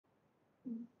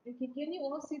Okay, can you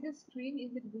all see the screen?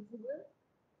 Is it visible?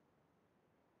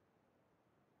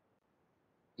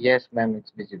 Yes, ma'am,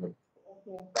 it's visible.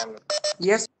 Okay.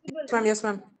 Yes, Visible, ma'am. no? Yes,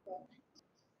 ma'am.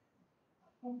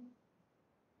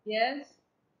 Yes.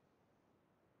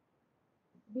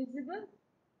 Visible?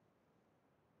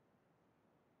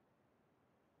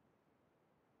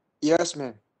 Yes,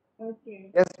 ma'am.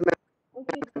 Okay. Yes, ma'am.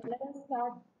 Okay, let us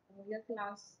start your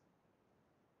class.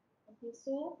 Okay,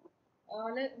 so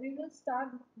we will start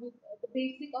with the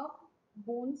basic of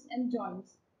bones and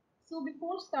joints. So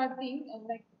before starting,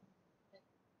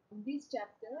 this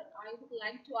chapter, I would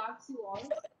like to ask you all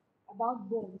about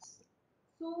bones.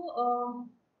 So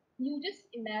you just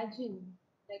imagine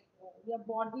your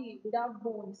body without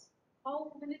bones.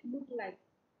 How will it look like?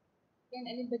 Can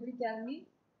anybody tell me?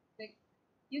 Like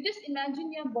you just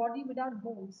imagine your body without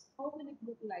bones. How will it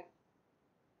look like?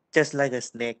 Just like a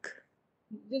snake.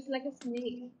 Just like a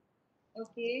snake.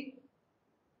 Okay.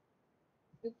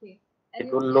 Okay.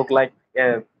 It will Anybody look else? like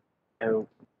a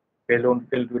balloon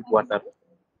filled with Come water. again?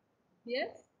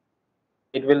 Yes.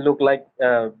 It will look like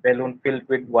a balloon filled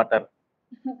with water.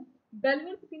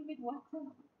 Balloon filled with water.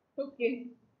 Okay.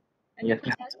 Yes,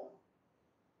 Anything ma'am. else?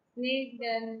 Snake,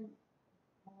 then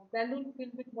balloon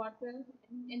filled with water.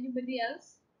 Anybody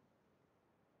else?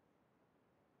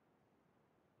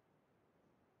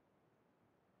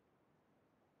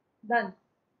 Done.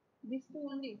 These two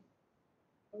only.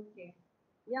 Okay.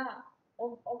 Yeah.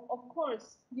 Of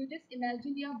course. You just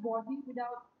imagine your body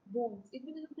without bones. It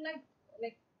will look like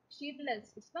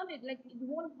shapeless. It's not it like it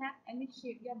won't have any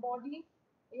shape. Your body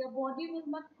will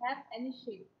not have any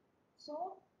shape.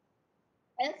 So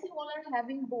as you all are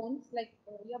having bones,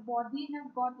 your body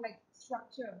have got like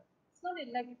structure. It's not it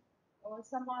like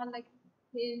some are like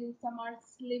thin, some are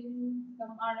slim,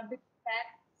 some are a bit fat,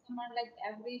 some are like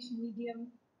average, medium.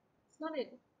 It's not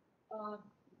it. Uh,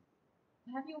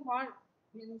 have you heard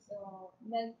means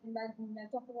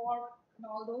metaphor and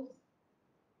all those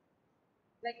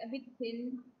like a bit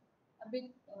thin, a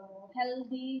bit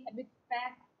healthy, a bit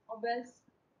fat, obese.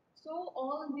 So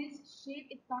all this shape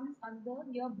it comes under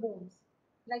your bones.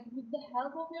 Like with the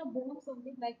help of your bones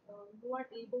only, you are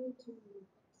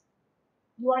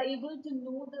able to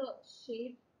know the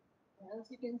shape. Else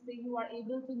you can say you are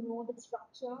able to know the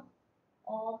structure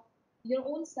of your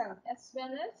own self as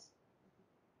well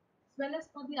as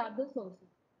for the others also.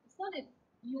 It's not it.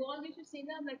 You all used to say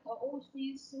that like, oh,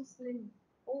 she is so slim.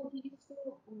 Oh, he is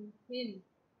so thin.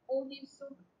 Oh, he is so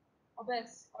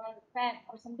obese or fat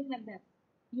or something like that.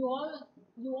 You all,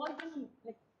 you all can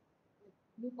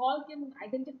you all can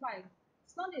identify.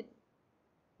 It's not it.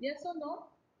 Yes or no?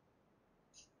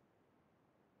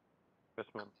 Yes,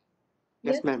 ma'am.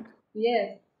 Yes. Yes, ma'am.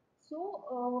 Yes. So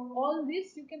all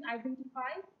this you can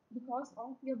identify because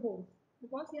of your bones.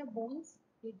 Because your bones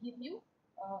they give you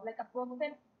like a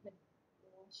perfect like,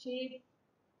 shape,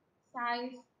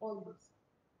 size, all this.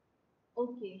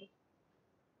 Okay.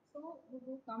 So we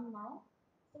will come now.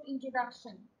 So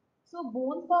introduction. So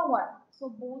bones are what? So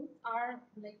bones are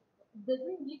like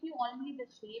doesn't give you only the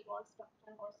shape or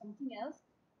structure or something else.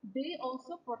 They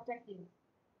also protect you.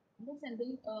 Listen,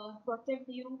 they protect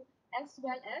you as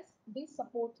well as they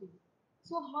support you.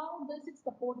 So how does it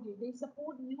support you? They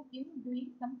support you in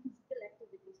doing some physical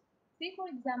activities. Say for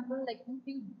example, like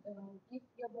if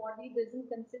your body doesn't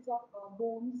consist of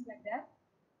bones like that,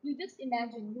 you just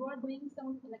imagine you are doing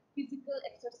some like physical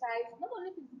exercise, not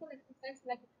only physical exercise,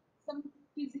 like some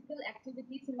physical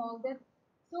activities and all that.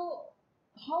 So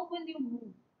how will you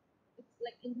move? It's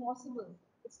like impossible.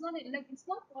 It's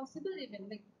not possible even.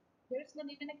 Like there's not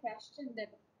even a question that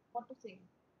what to say.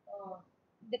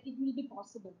 That it will be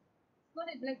possible. It's not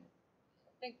it like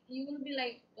you will be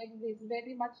like this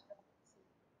very much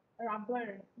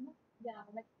rubber. Yeah,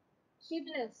 like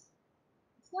shapeless.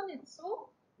 It's not it. So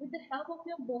with the help of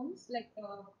your bones,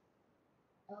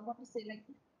 what to say, like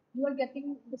you are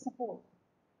getting the support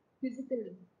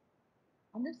physically.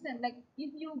 Understand? Like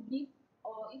if you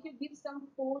give some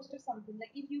force to something,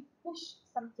 like if you push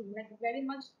something like very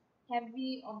much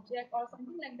heavy object or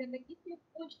something like that, like if you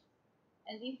push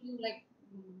and if you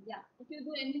yeah, if you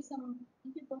do any some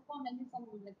if you perform any some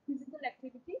like physical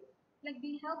activity, like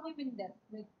they help you in that.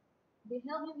 Like they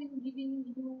help you in giving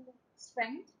you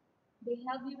strength, they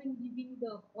help you in giving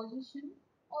the position,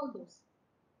 all those.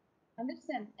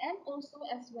 Understand? And also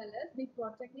as well as they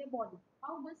protect your body.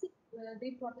 How does it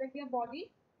they protect your body?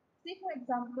 Say for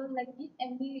example, like if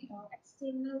any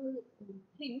external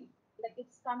thing like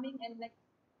it's coming and like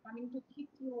coming to hit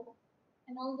you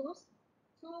and all those.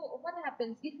 So what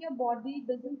happens if your body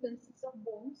doesn't consist of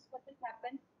bones? What will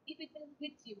happen if it will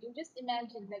hit you? You just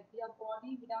imagine like your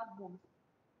body without bones.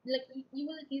 like you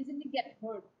will easily get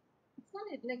hurt. It's not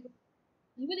it. Like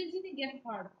you will easily get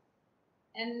hurt,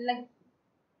 and like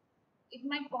it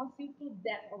might cause you to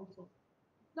death also.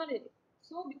 It's not it.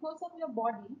 So because of your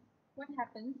body, what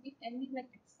happens if any like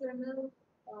external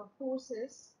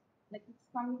forces like it's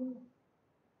coming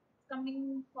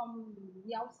from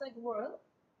the outside world,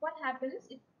 what happens?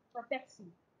 It protects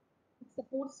you. It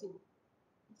supports you.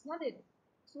 It's not it.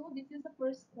 So this is the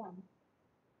first one.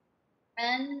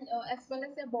 And as well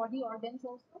as your body organs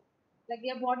also, like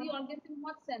your body organs in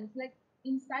what sense? Like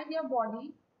inside your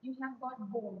body, you have got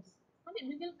bones. Okay,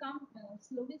 we will come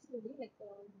slowly, like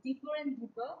deeper and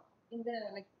deeper in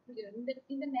the like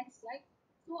in the next slide.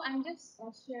 So I'm just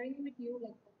sharing with you,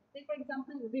 like say for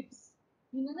example, ribs.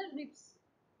 You know the ribs,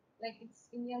 like it's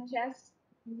in your chest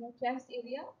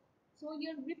area. So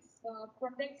your ribs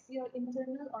protects your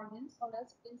internal organs, or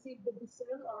else you can say the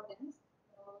visceral organs.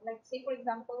 Like say for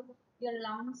example, your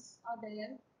lungs are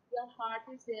there, your heart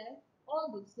is there.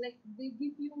 All this, like they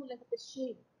give you like the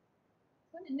shape.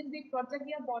 So it means they protect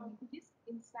your body, which is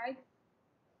inside,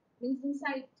 means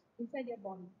inside your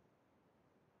body.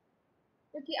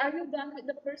 Okay, are you done with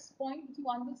the first point? Do you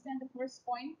understand the first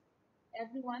point,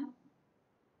 everyone?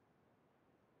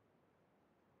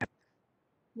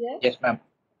 Yes. Yes, ma'am.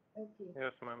 Okay.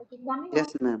 Yes, ma'am. Okay. Coming on.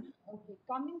 Yes, ma'am. Okay.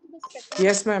 Coming to the second.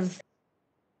 Yes, ma'am.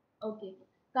 Okay.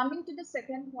 Coming to the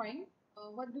second point,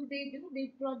 what do?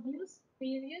 They produce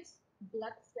various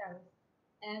blood cells,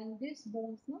 and these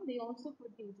bones, no, they also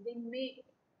produce. They make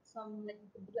some like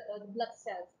blood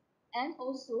cells, and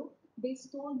also they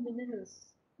store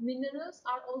minerals. Minerals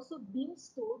are also being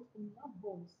stored in your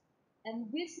bones, and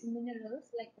these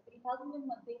minerals, like they help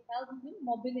in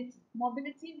mobility.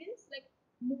 Mobility means like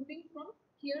moving from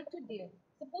here to there.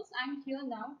 Suppose I'm here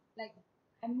now, like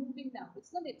I'm moving now.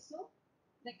 It's not it. So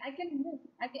like I can move.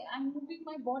 I'm moving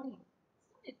my body.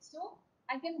 It's so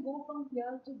I can go from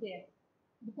here to there.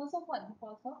 Because of what?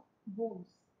 Because of bones.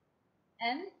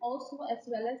 And also as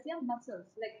well as your muscles.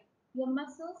 Like your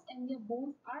muscles and your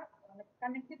bones are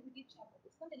connected with each other.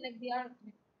 It's not like they are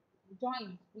like,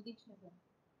 joined with each other.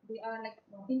 They are like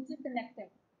interconnected.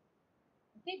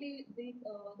 Okay, they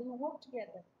work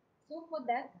together. So for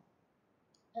that,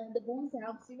 the bones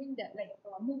helps you in that, like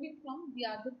moving from the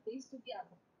other place to the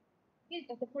other. Okay,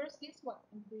 the first is what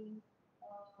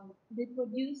they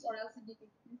produce, or else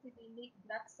they make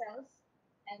blood cells,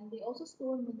 and they also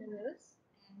store minerals,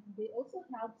 and they also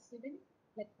help in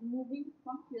like moving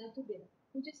from here to there,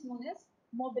 which is known as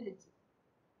mobility.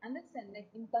 Understand? Like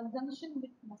in conjunction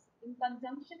with muscle. In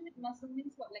conjunction with muscle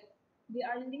means what? Like they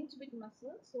are linked with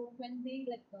muscle. So when they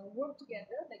like work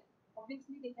together, like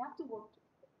obviously they have to work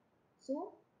together.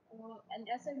 So, and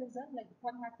as a result, like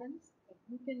what happens, like,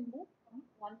 you can move from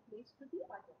one place to the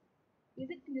other.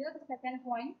 Is it clear the second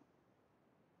point?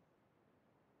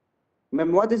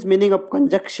 Ma'am, what is meaning of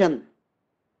conjunction?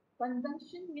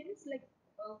 Conjunction means like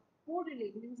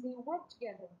correlate, means they work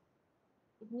together.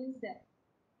 It means that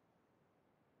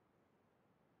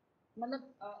मतलब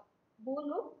वो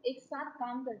लोग एक साथ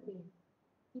काम करते हैं,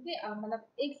 ठीक है, मतलब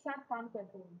एक साथ काम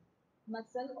करते हैं,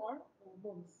 मसल और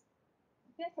बोन्स,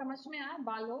 ठीक है, समझ में आया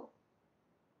बालों?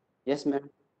 Yes, ma'am.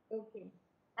 Okay.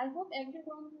 I hope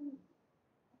everyone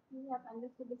you have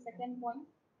understood the second point.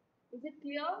 Is it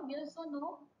clear? Yes or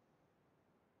no?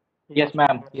 Yes,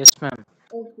 ma'am. Yes, ma'am.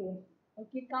 Okay.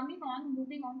 Okay. Coming on,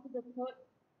 moving on to the third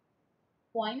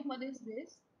point. What is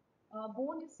this?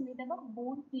 Bone is made up of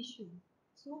bone tissue.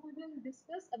 So we will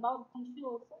discuss about tissue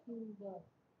also in the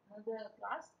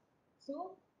class.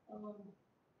 So, um,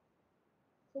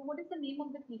 so what is the name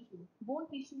of the tissue? Bone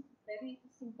tissue is very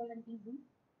simple and easy.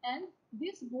 And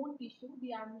this bone tissue,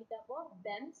 they are made up of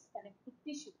dense connective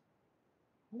tissue.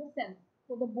 Understand?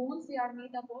 So the bones, they are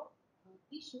made up of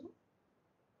tissue,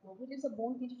 which is a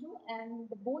bone tissue, and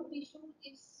the bone tissue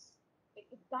is it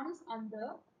comes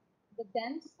under the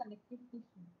dense connective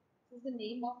tissue. This is the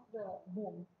name of the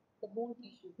bone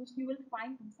tissue, which you will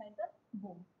find inside the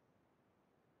bone.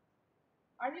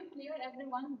 Are you clear,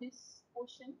 everyone? This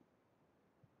portion.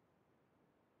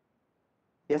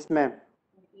 Yes, ma'am.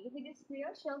 Okay. If it is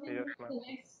clear, shall we Yes, move to ma'am. the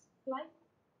next slide?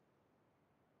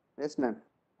 Yes, ma'am.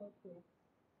 Okay.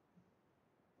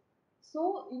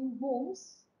 So in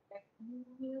bones, like, you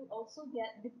will also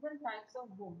get different types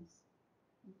of bones.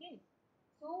 Okay.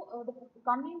 So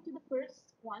coming to the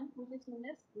first one, which is known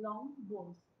as long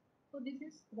bones. So this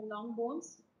is the long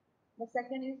bones. The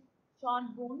second is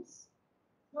short bones.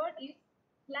 Third is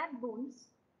flat bones.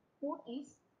 Fourth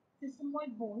is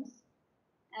sesamoid bones.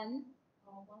 And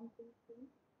one, two, three,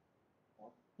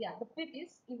 four. Yeah, the fifth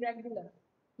is irregular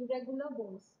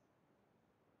bones.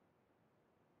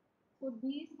 So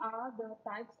these are the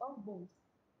types of bones.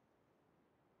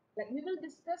 Like we will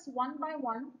discuss one by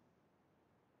one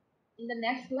in the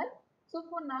next slide. So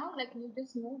for now, like you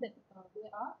just know that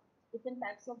there are different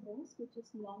types of bones, which is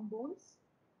long bones,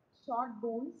 short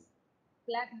bones,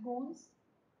 flat bones,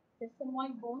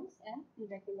 sesamoid bones, and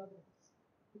irregular bones.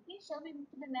 Okay, shall we move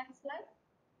to the next slide?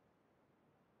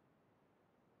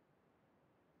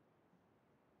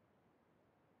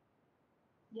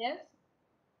 Yes.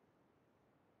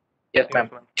 Yes, ma'am.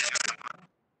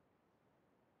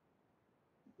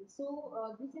 Okay,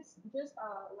 so this is just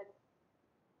like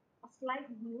a slide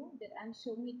view that I'm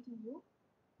showing it to you.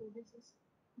 So this is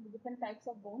the different types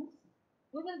of bones.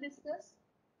 We will discuss.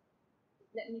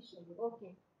 Let me show you.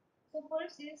 Okay. So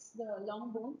first is the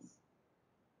long bones.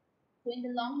 So in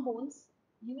the long bones,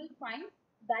 you will find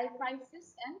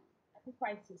diaphysis and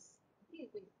epiphysis. Okay,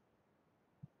 wait.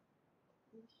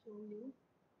 Let me show you.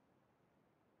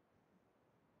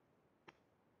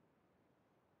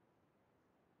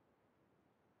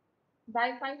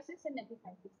 Diaphysis and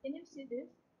epiphysis. Can you see this?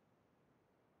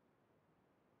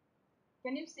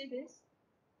 Can you see this?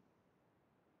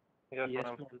 Yes, Yes,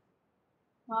 ma'am. ma'am.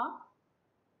 Huh?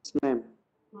 Yes, ma'am.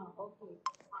 Okay.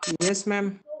 Yes,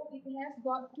 ma'am. So it has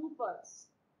got two parts.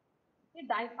 Okay,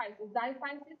 diaphysis.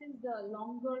 Diaphysis is the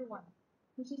longer one,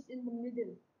 which is in the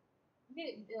middle.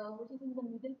 Okay, which is in the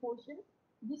middle portion.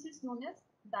 This is known as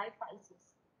diaphysis.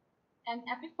 And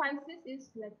epiphysis is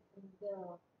like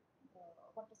the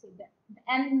what to say that the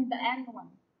end one.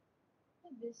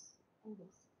 Okay, this and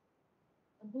this.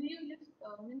 Do you use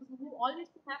means you all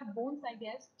used to have bones, I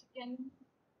guess, chicken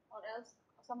or else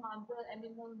some other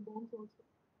animal bones also.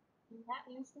 You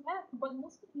used to have, but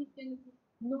mostly you can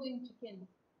know in chicken.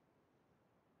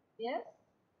 Yes.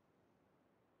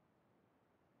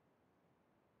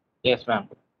 Yes, ma'am.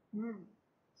 Hmm.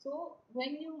 So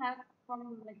when you have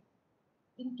from like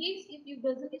in case if you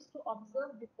doesn't used to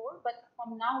observe before, but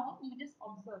from now on you just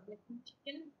observe like in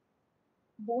chicken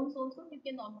bones also you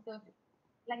can observe it.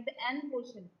 Like the end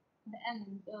portion, the end,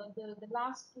 the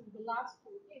last two.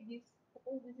 Okay, this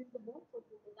suppose this is the bone, so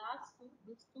the last two,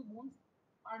 these two bones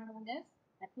are known as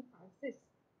epiphysis.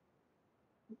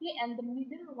 Okay, and the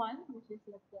middle one, which is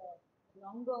like the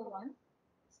longer one,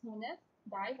 is known as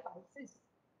diaphysis.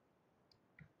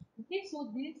 Okay, so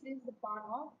this is the part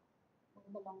of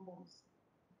the long bones.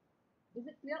 Is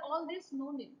it clear? All this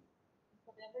no need.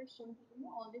 Whatever is shown to you,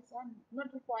 all these are not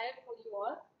required for you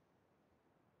all.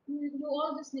 You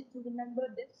all just need to remember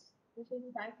this, which is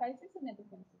diaphysis and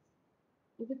epiphysis.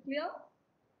 Is it clear?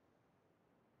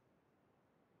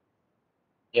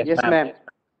 Yes, Yes, ma'am. ma'am.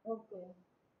 Okay.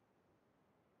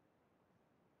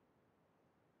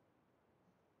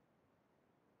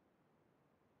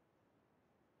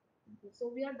 Okay.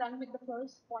 So we are done with the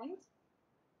first point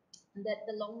that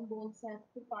the long bones have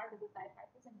two parts, the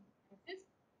diaphysis and epiphysis.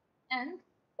 And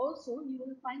also you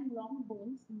will find long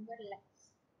bones in your legs.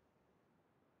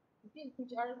 Okay,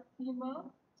 which are femur,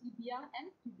 tibia, and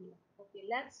fibula. Okay,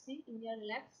 let's see in your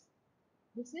legs.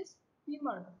 This is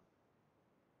femur.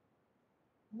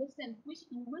 Listen, which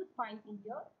you will find in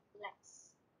your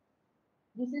legs.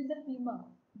 This is the femur.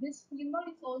 This femur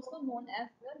is also known as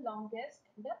the longest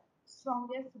and the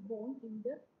strongest bone in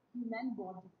the human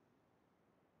body.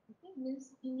 Okay,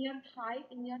 means in your thigh,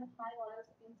 or else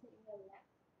you can say in your leg,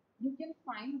 you can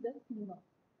find the femur.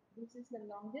 This is the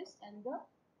longest and the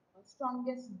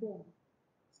strongest bone.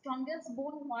 Strongest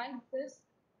bone, why? Because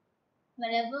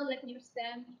whenever like you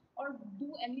stand or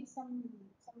do any some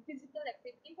physical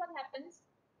activity, what happens?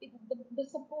 The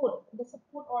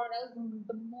support or else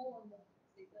the more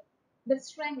the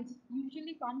strength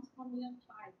usually comes from your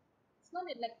thigh. It's not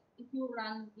like if you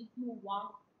run, if you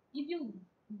walk, if you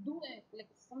do like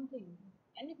something,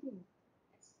 anything.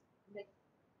 It's like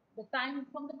the time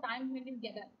from the time when you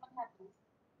get up, what happens?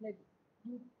 Like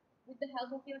you with the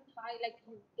help of your thigh, like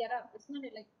you get up. It's not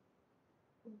like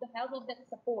with the help of that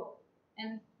support.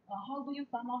 And how do you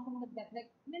come out from the bed?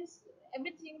 Like means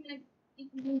everything like if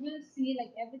you will see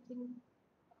like everything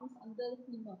comes under the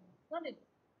femur, not it?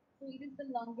 So it is the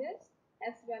longest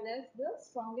as well as the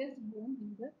strongest bone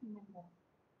in the human body.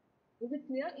 Is it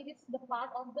clear? It is the part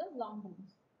of the long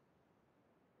bones.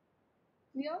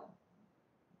 Clear?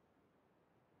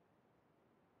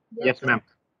 Yes. Yes, ma'am.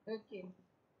 Okay.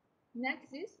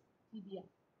 Next is tibia.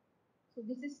 So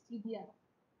this is tibia.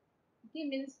 Okay,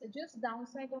 means just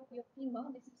downside of your femur.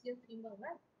 This is your femur,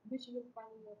 right? Which you will find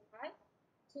in your thigh.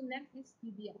 So next is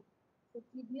tibia. So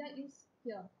tibia is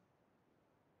here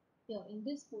in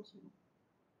this portion.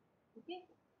 Okay,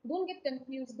 don't get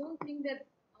confused. Don't think that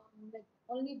like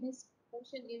only this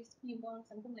portion is femur or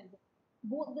something like that.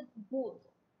 Both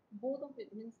of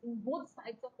it means in both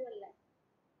sides of your leg.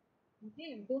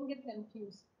 Okay, don't get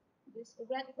confused. This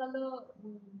red color,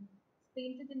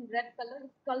 painted in red color,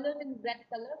 it's colored in red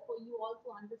color for you all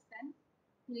to understand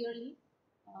clearly.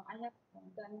 I have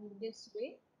done in this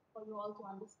way for you all to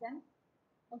understand.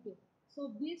 Okay,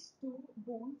 so these two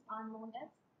bones are known as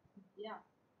tibia.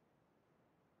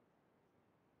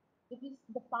 It is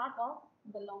the part of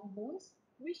the long bones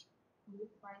which you will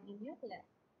find in your left.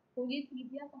 तो ये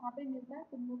tibia कहाँ पे मिलता है?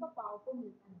 तुम लोग का पाँव को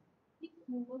मिलता है, ठीक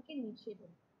फीमर के नीचे पे.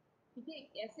 ठीक है,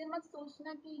 ऐसे मत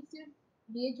सोचना कि सिर्फ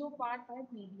ये जो पार्ट है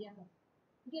tibia है.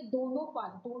 ठीक है, दोनों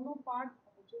पार्ट जो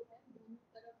है दोनों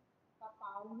तरफ का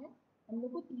पाँव में हम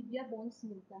लोग को tibia बोन्स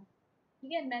मिलता है.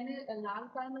 ठीक है, मैंने लाल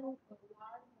रंग में पूरा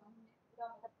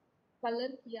मतलब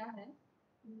कलर किया है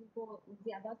उनको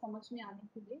ज्यादा समझ में आने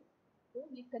के लिए, तो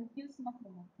ये कंफ्यूज मत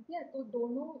होना. ठीक है, तो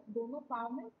दोनों दोनों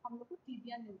पार्ट में हम लोग को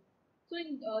टीबिया मिलता है. सो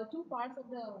इन two parts of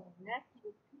the left.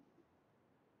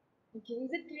 Okay,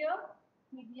 is it clear?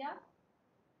 Tibia.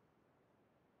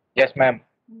 Yes, ma'am.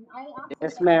 I'll ask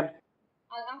Yes, again. ma'am.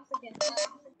 I'll ask again.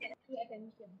 Pay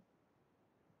attention.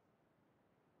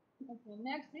 Okay,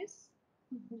 next is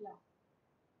fibula.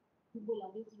 Fibula,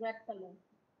 this red color.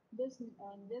 This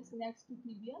next to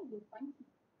tibia, you'll find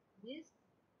this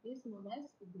is known as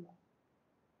fibula.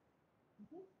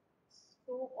 Okay.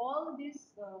 So all these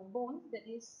bones, that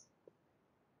is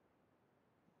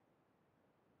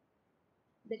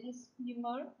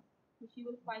femur, which you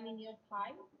will find in your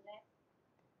thigh, leg.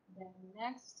 Then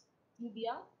next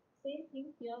tibia, same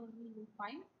thing here you will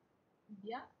find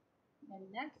tibia,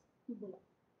 and next fibula.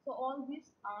 So all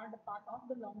these are the part of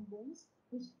the long bones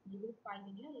which you will find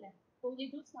in your leg. तो ये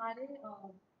जो सारे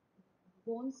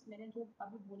bones मैंने जो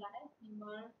अभी बोला है,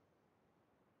 femur,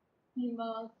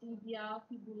 tibia,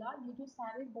 fibula, ये जो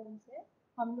सारे बोन्स है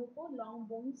हम लोग को लॉन्ग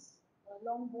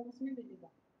बोन्स में मिलेगा.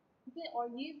 ठीक है, और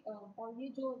ये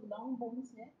जो लॉन्ग बोन्स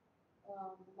है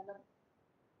मतलब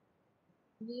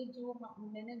ये जो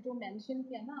मैंने जो मेंशन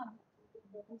किया ना अभी जो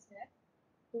बोन्स है,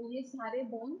 तो ये सारे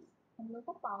बोन्स हम लोग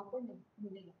को पाँव पे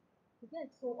मिलेगा. ठीक है,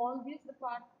 so all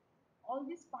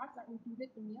this parts are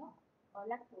included in your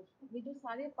leg portion. ये जो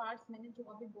सारे पार्ट्स मैंने जो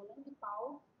अभी बोला कि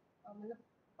पाँव मतलब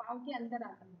पाँव के अंदर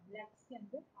आता है, लेग्स के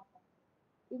अंदर आता है.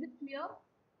 Is it clear?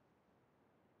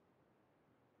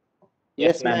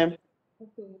 Yes, Yes, ma'am. ma'am.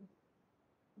 Okay.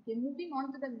 Okay, moving on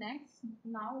to the next.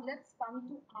 Now let's come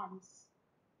to arms.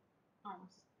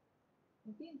 Arms.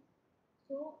 Okay.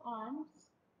 So arms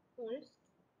first.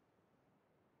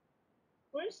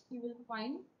 First you will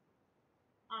find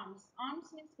arms.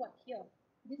 Arms means what here?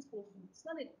 This portion.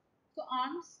 Solid. So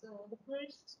arms, the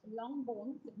first long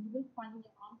bone that you will find in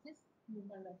your arms is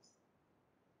humerus.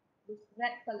 This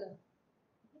red color.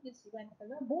 Okay, this red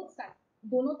color. Both sides.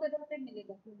 दोनों तरफ पे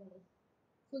मिलेगा humerus.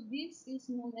 So this is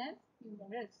known as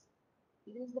humerus.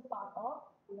 It is the part of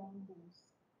long bones.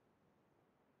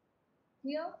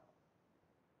 Here,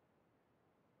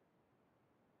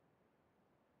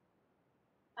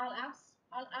 I'll ask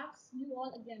you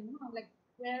all again, no? Like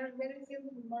where is your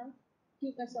humor?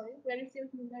 Sorry, where is your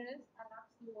humerus? I'll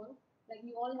ask you all. Like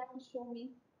you all have to show me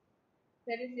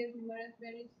where is your humerus,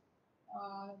 where is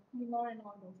humor and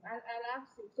all those. I'll ask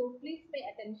you. So please pay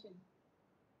attention.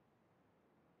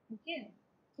 Okay.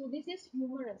 So this is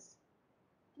humerus.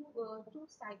 Two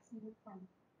sides you will find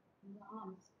in the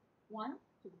arms. One,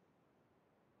 two.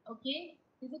 Okay.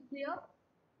 Is it clear?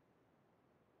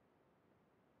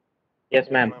 Yes,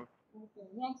 ma'am. Okay.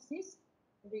 Next is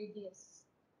radius.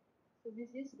 So this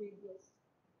is radius.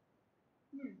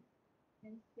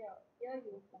 And here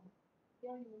you will find.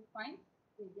 Here you will find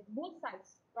radius. Both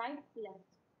sides, right, left,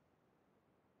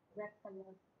 red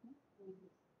color,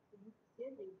 radius. So this is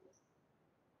your radius.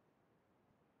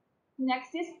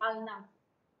 Next is ulna.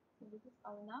 So this is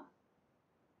ulna.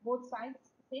 Both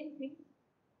sides, same thing.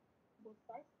 Both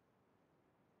sides.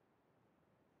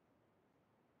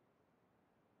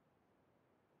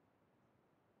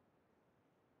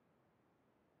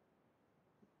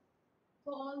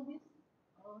 So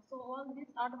all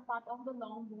these are the part of the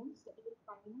long bones that you will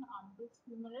find in arm. This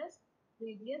humerus,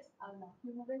 radius, ulna.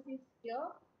 Humerus is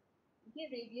here. Okay,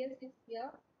 radius is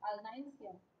here. Ulna is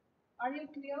here. Are you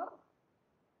clear?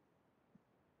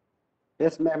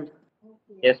 Yes, ma'am.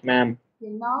 Okay. Yes, ma'am.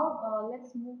 Okay, now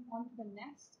let's move on to the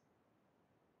next.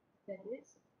 That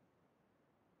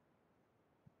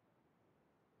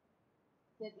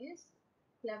is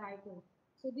clavicle.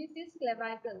 So this is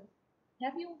clavicle.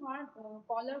 Have you heard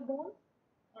collarbone,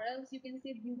 or else you can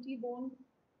say beauty bone?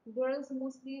 Girls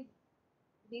mostly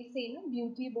they say no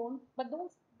beauty bone, but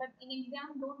in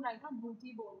exam don't write a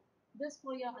beauty bone. Just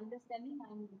for your understanding,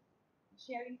 I'm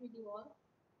sharing with you all.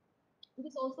 It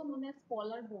is also known as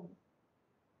collarbone,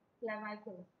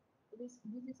 clavicle. This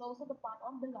is also the part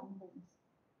of the long bones.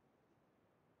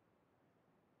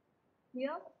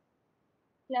 Clear?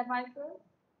 Clavicle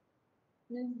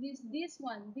means this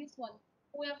one.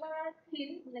 Whoever are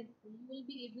thin, like you will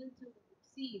be able to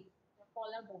see it, the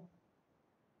collarbone.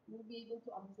 You will be able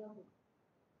to observe it.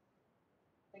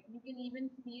 Like you can even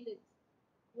feel it.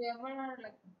 Whoever are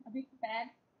like a bit fat,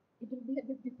 it will be a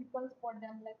bit difficult for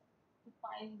them like to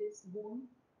find this bone,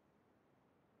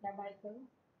 clavicle,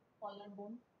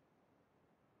 collarbone.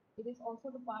 It is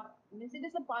also the part. Means it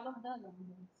is a part of the long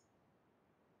bones.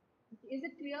 Okay, is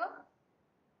it clear?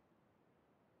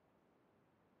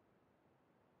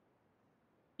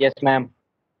 Yes, ma'am.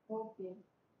 Okay.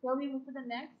 Shall we move to the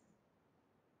next?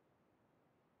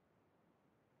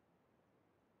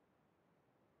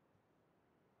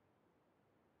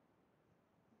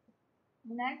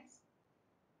 Next,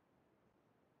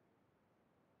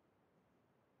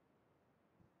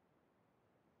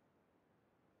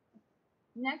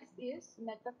 next is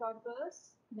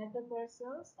metacarpals,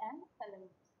 metatarsus, and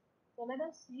phalanges. So let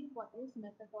us see what is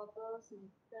metacarpals,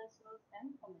 metatarsus, and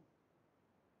phalanges.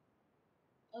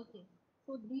 Okay.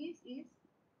 So this is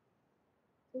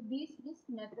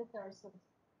metatarsus.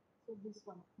 So this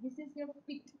one. This is your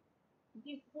feet.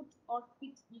 Okay, foot or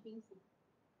feet you can see.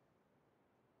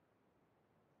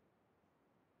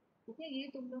 ठीक है ये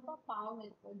तुम लोग का पाँव है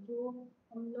तो जो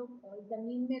हम लोग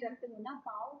जमीन में रखते हैं ना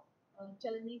पाँव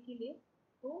चलने के लिए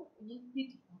तो ये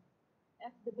फीट है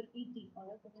FEET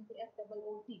और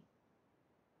FOOT.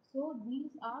 So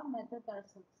these are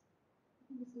metatarsals.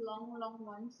 These long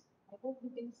ones. I hope you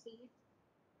can see it.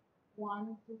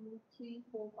 1, 2, 3,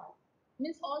 4, 5.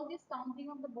 Means all this counting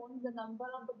of the bones, the number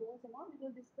of the bones and all, we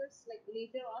will discuss like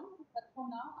later on. But for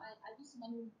now, I just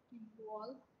want you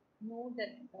all know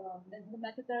that the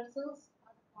metatarsals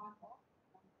are part of.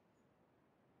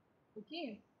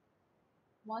 Okay,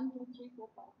 1, 2, 3, 4,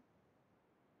 5.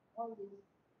 All these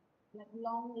like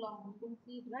long. You can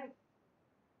see it right.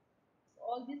 So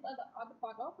all these are the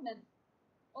part of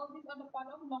all these are the part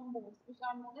of long bones, which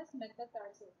are known as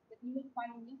metatarsals that you will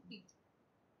find in your feet.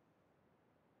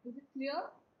 Is it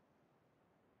clear?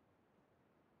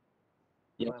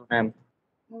 Yes, ma'am.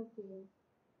 Okay.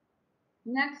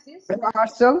 Next is Ma'am,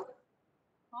 Arcel?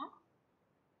 huh?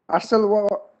 Arcel,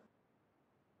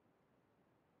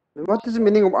 what is the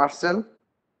meaning of Arcel?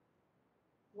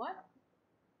 What?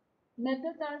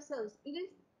 Metatarsals. It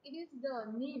is the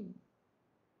name.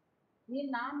 ये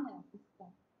नाम है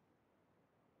इसका.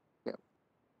 Yeah.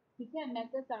 ठीक है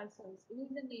metatarsals. It is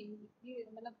the name. ये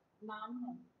मतलब नाम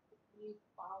है ये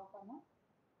पाव का ना.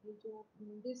 ये जो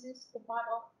this is the part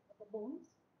of the bones.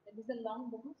 That is the long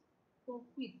bones. So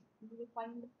feet. You will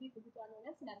find the feet which are known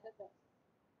as metatarsals.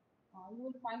 You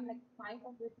will find like 5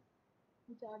 of it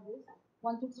which are this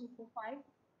 1, 2, 3, 4, 5.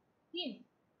 3.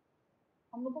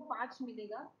 हम लोग को 5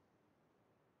 मिलेगा.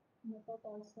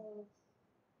 Metatarsals.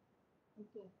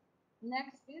 Okay.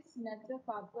 Next is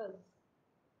metacarpals.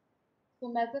 So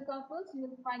metacarpals you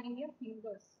will find in your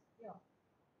fingers. Yeah.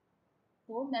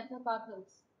 So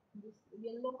metacarpals. This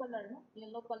yellow color, no?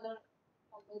 Yellow color.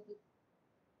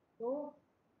 So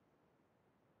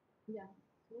yeah.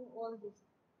 So all this.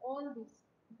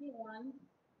 Okay, 1,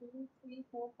 2, 3,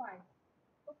 4, 5.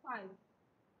 So 5.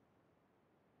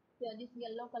 Yeah, this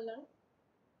yellow color.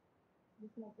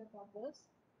 This metacarpals.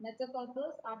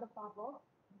 Metacarpals are the part of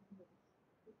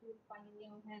which you will find in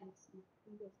your hands,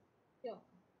 fingers. Here.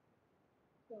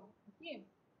 Okay.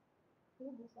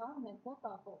 So these are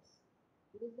metacarpals.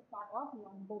 It is the part of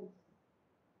long bones.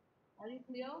 Are you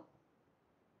clear?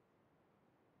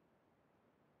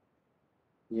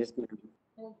 Yes, ma'am.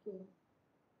 Okay.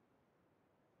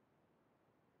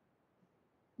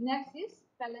 Next is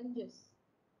phalanges.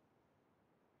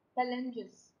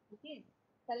 Phalanges. Okay.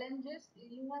 Phalanges,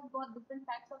 you have got different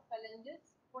types of phalanges.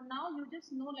 For now, you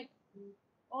just know like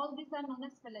all these are known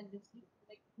as phalanges.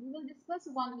 Like we will discuss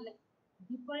one like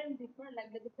deeper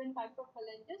like the different types of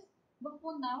phalanges. But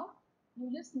for now,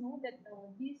 you just know that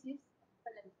this is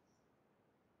phalanges.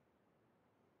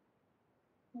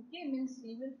 Okay, means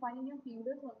you will find your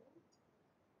fingers on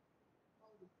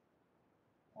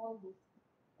all this,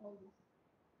 all this,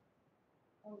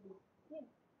 all this. Okay,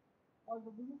 all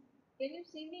this. Can you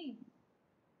see me?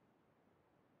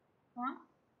 हाँ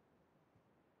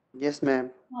Yes, ma'am.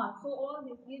 हाँ so all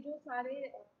this ये जो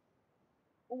सारे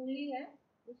उंगली है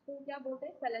उसको क्या बोलते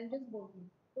हैं phalanges बोलते हैं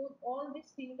so all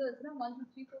these fingers ना 1, 2,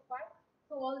 3, 4, 5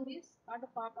 so all these are the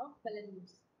part of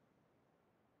phalanges.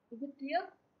 Is it clear?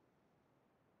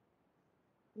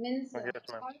 Means Yes,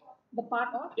 ma'am. the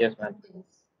part of Yes, ma'am.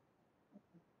 phalanges.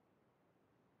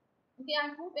 Okay, I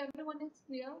hope everyone is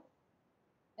clear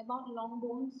about long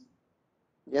bones.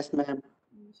 Yes, ma'am.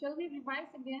 Shall we revise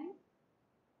again?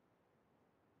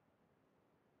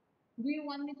 Do you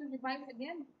want me to revise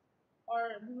again, or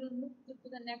we will move to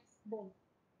the next bone?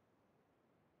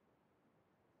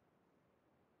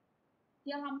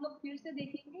 क्या हम लोग फिर से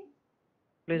देखेंगे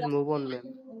Please या move on, ma'am.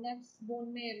 Next bone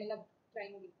में मतलब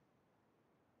जाएंगे?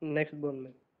 Next bone,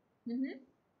 ma'am.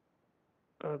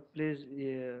 Please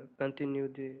continue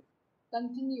the.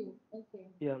 Continue. Okay.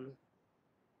 Yeah, ma'am.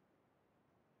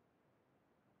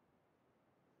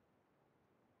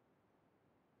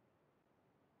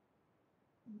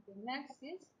 Okay. Next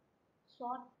is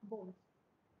short bones.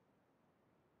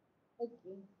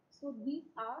 Okay. So these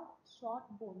are short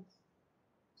bones.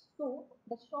 So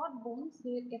the short bones,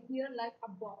 they appear like a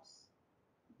box.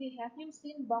 Okay, have you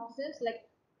seen boxes like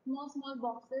small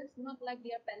boxes, not like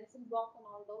their pencil box and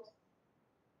all those,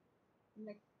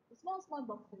 like small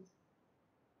boxes,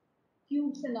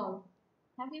 cubes and all.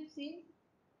 Have you seen?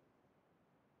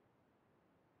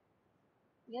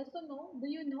 Yes or no? Do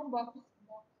you know box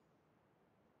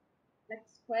like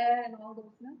square and all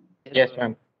those, no? Yes,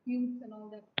 ma'am. Cubes and all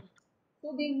that.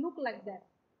 So they look like that.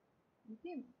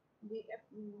 Okay, they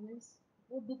means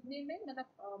वो दिखने में मतलब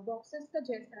boxes का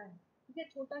जैसा है, ठीक है,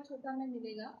 छोटा छोटा में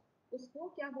मिलेगा, उसको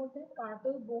क्या बोलते हैं?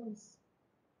 कार्पल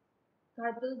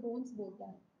बोन्स बोलता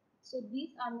है. So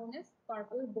these are known as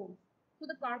carpal bones. So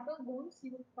the carpal bones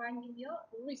you will find in your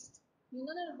wrist. You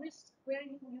know the wrist where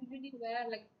you usually wear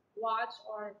like watch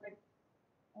or like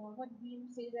what do you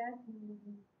say that?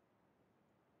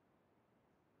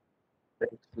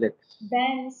 Bracelets.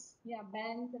 Bands, yeah,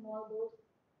 bands and all those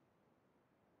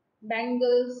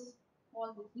bangles,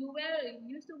 all this. You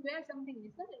used to wear something,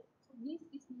 isn't it? So this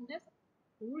is known as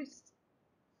wrist.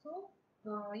 So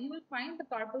you will find the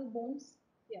carpal bones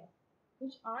here,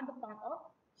 which are the part of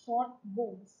short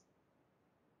bones.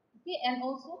 Okay, and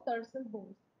also tarsal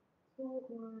bones. So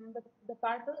the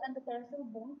carpal and the tarsal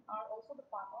bones are also the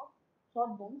part of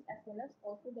short bones as well as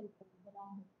also the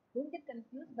round. Don't get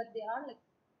confused, but they are like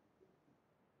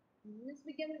means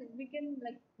we can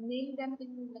like name them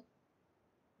in like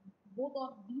both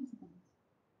of these bones.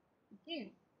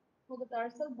 Okay, so the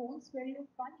tarsal bones where you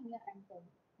find in your ankle.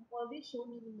 I've already shown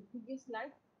you in the previous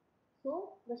slide.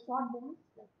 So the short bones,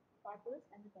 the carpals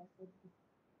and the tarsal bones.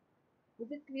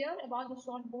 Is it clear about the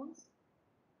short bones?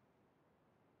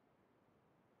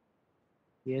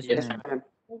 Yes, Yes, ma'am. ma'am.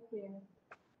 Okay.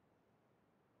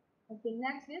 Okay,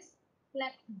 next is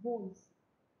flat bones.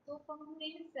 So from the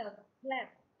name itself, flat,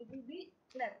 it will be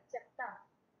flat, chapta.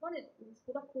 What it is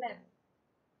for the flat.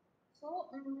 So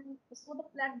the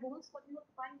flat bones, what you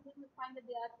will find that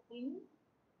they are thin.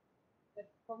 But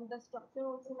from the structure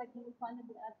also, like you will find that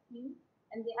they are thin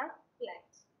and they are flat.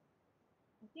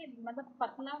 Okay, मतलब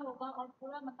पतला होगा और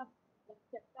पूरा मतलब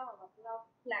चपटा होगा, पूरा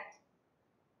flat.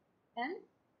 And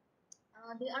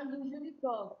they are usually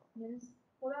curved, means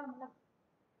पूरा मतलब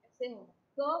ऐसे होगा.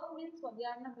 Curve means what? They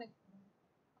are not like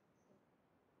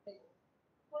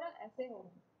पूरा ऐसे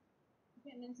होगा.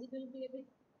 Okay, means it will be a bit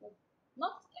like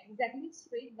not exactly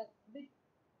straight, but a bit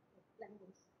like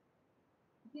this.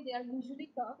 Okay, they are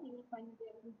usually curved. You will find that they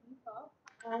are usually curved,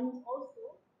 and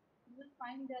also you will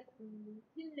find that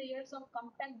thin layers of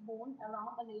compact bone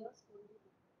around a layer spongy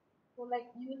bone. So like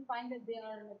you will find that they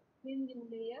are like thin in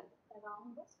layer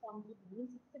around the spongy bone.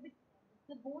 It's a bit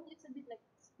the bone is a bit like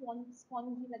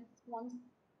spongy like sponge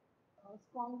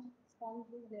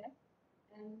is there,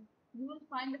 and you will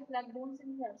find the flat bones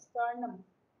in your sternum.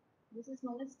 This is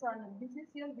known as sternum. This is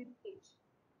your rib cage.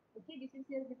 Okay, this is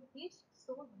your rib cage.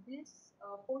 So this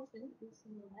portion is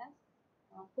known as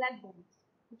flat bones,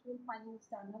 which you will find in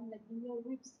sternum, like in your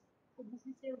ribs. So this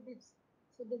is your ribs.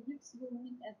 So the ribs will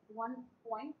meet at one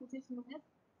point, which is known as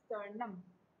sternum.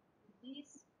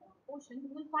 This portion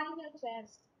you will find in your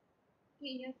chest.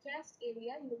 Okay, in your chest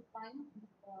area, you will find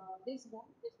this bone,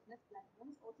 which is known as flat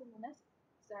bones, also known as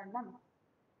sternum.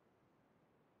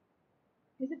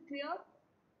 Is it clear?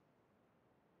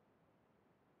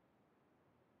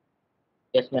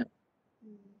 Yes, ma'am.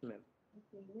 Ma'am.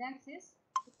 Okay, next is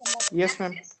systemoid. Yes,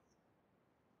 ma'am.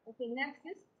 Okay, next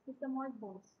is systemoid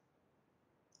bones.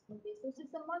 Okay, so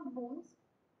systemoid bones,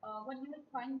 what you will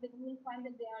find that you will find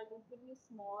that they are usually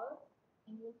small,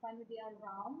 and you will find that they are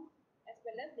round as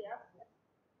well as they are flat.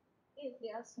 Okay, they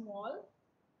are small,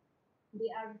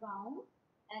 they are round,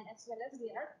 and as well as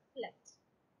they are flat.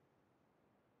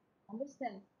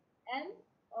 Understand? And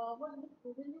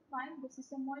when you find the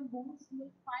systemoid bones, you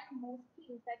will find mostly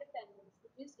inside the tendons,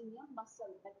 which is in your muscle,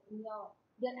 like in your,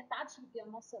 they are attached with your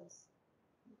muscles.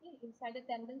 Okay, inside the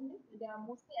tendon, they are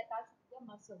mostly attached with your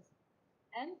muscles.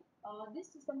 And these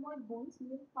systemoid bones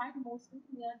you will find mostly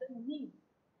near the knee.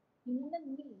 In the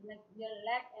knee, like your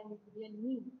leg and your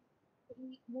knee. So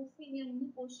mostly in your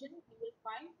knee portion you will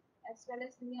find, as well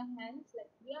as in your hands,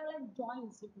 like they are like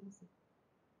joints, you can say.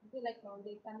 Okay, like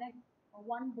they connect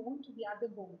one bone to the other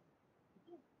bone.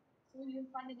 Okay, so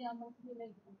you'll find that they are mostly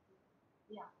like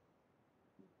yeah,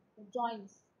 the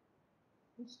joints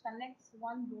which connects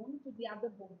one bone to the other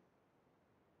bone.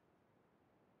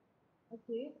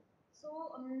 Okay,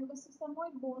 so the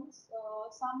sesamoid bones,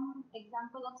 some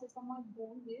example of sesamoid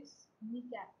bones is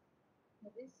kneecap,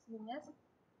 that is known as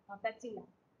patella,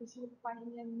 which you will find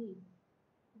in your knee.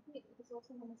 Okay, it is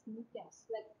also known as kneecaps,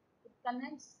 like it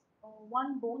connects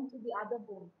one bone to the other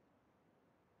bone.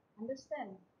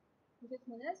 Understand? Which is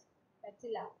known as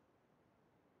patella.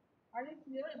 Are you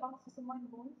clear about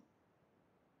sesamoid bones?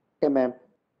 Okay, ma'am.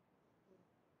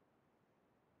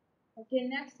 Okay,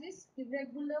 next is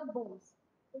irregular bones.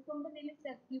 So from the name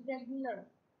itself, irregular.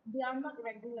 They are not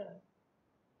regular.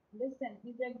 Listen,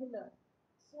 irregular.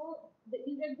 So the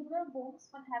irregular bones,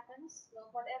 what happens?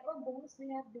 Whatever bones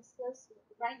we have discussed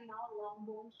right now, long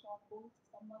bones, short bones,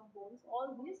 stomach bones,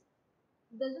 all these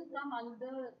doesn't come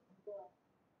under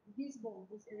these bones,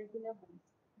 these irregular bones.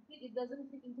 Okay, it doesn't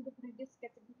fit into the previous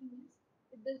category. Means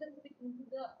it doesn't fit into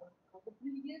the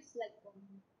previous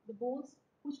the bones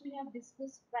which we have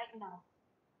discussed right now.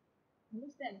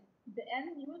 Understand? The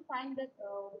end, you will find that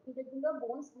irregular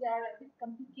bones they are a bit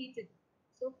complicated.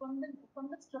 So from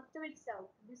the structure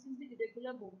itself, this is the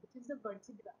irregular bone, which is the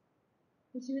vertebra,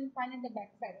 which you will find in the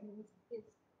backside. Is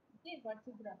okay,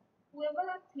 vertebra. Whoever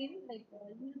are thin, you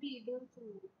will be able to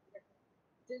like,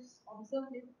 just observe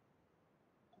it.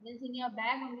 Means in your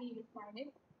bag only you will find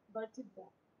it vertebra.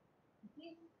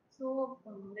 Okay, so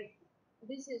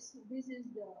this is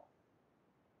the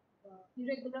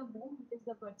irregular bone, which is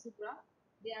the vertebra.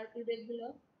 They are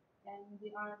irregular and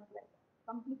they are like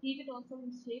complicated also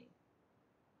in shape.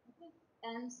 Okay.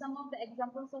 And some of the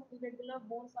examples of irregular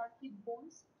bones are hip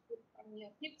bones, and your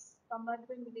hips,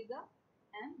 femorida,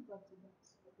 and vertebra.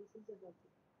 So this is the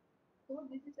vertebra. So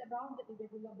this is about the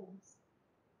irregular bones.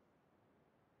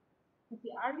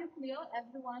 Okay, are you clear,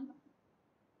 everyone?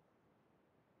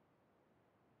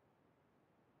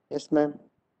 Yes, ma'am.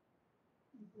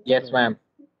 Yes, ma'am.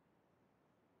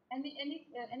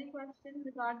 Any question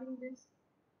regarding this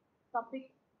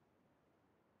topic?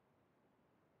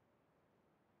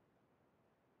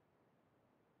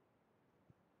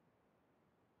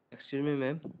 Excuse me,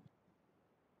 ma'am.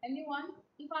 Anyone?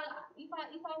 If I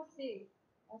say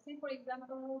for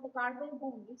example the carpal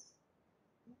bone is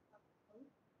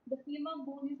the femur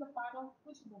bone is a part of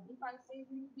which bone? If I say,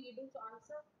 will you be able to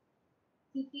answer?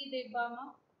 Siti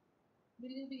Debama, will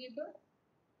you be able?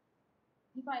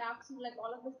 If I ask you like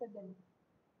all of a sudden,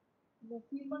 the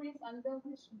femur is under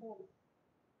which bone?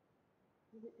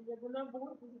 Is it irregular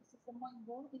bone? Is it sesamoid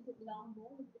bone? Is it long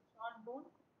bone? Is it short bone?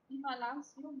 If I'll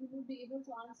ask you, will you be able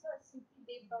to answer? Siti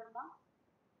Debama?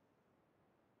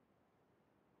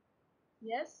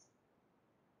 Yes?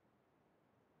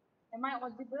 Am I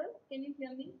audible? Can you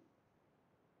hear me?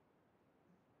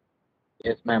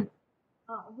 Yes, ma'am.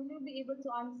 Will you be able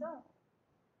to answer?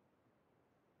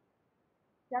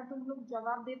 क्या तुम लोग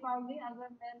जवाब दे पाओगे अगर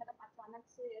मैं मतलब अचानक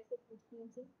से ऐसे पूछती हूँ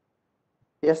से?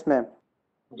 Yes, ma'am.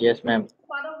 Yes, ma'am.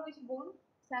 Part of which bone?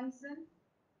 Samson?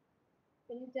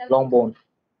 Can you tell Long me? bone.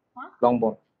 Huh? Long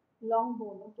bone. Long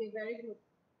bone. Okay, very good.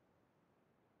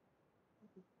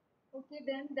 Okay,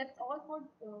 then that's all for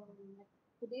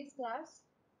today's class.